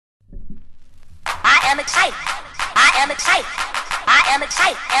am excited. I am excited. I am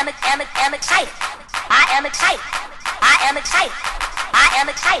excited. Am excited. I am excited. I am excited. I am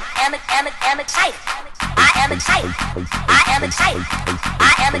excited. Am excited. I am excited. I am excited.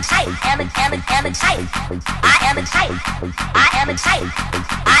 I am excited. Am excited. I am excited. I am excited.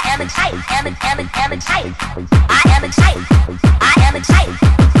 I am excited. Am excited. I am excited. I am excited.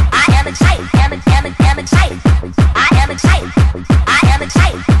 I am excited. Am excited. I am excited. I am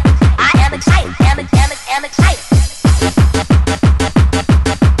excited. I am excited. Am excited.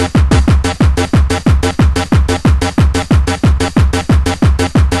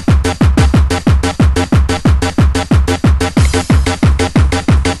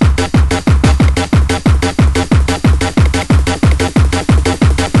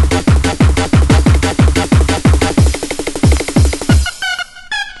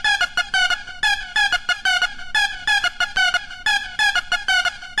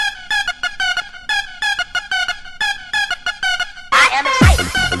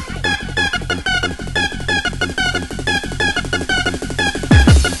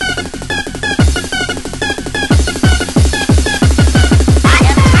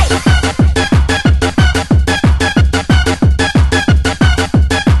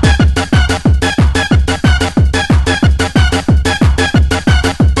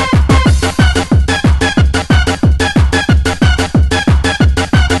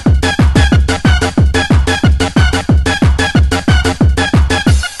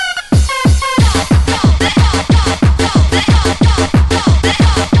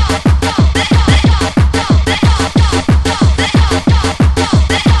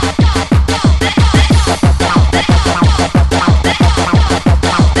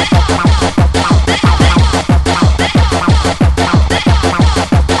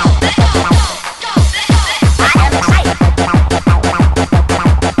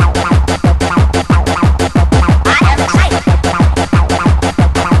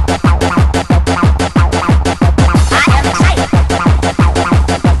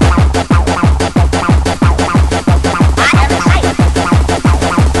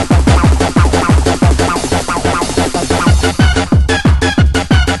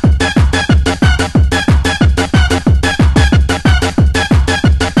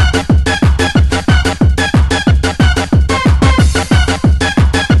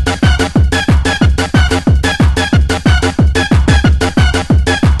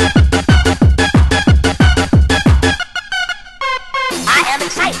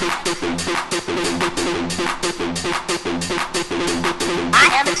 I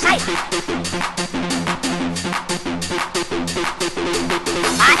am excited.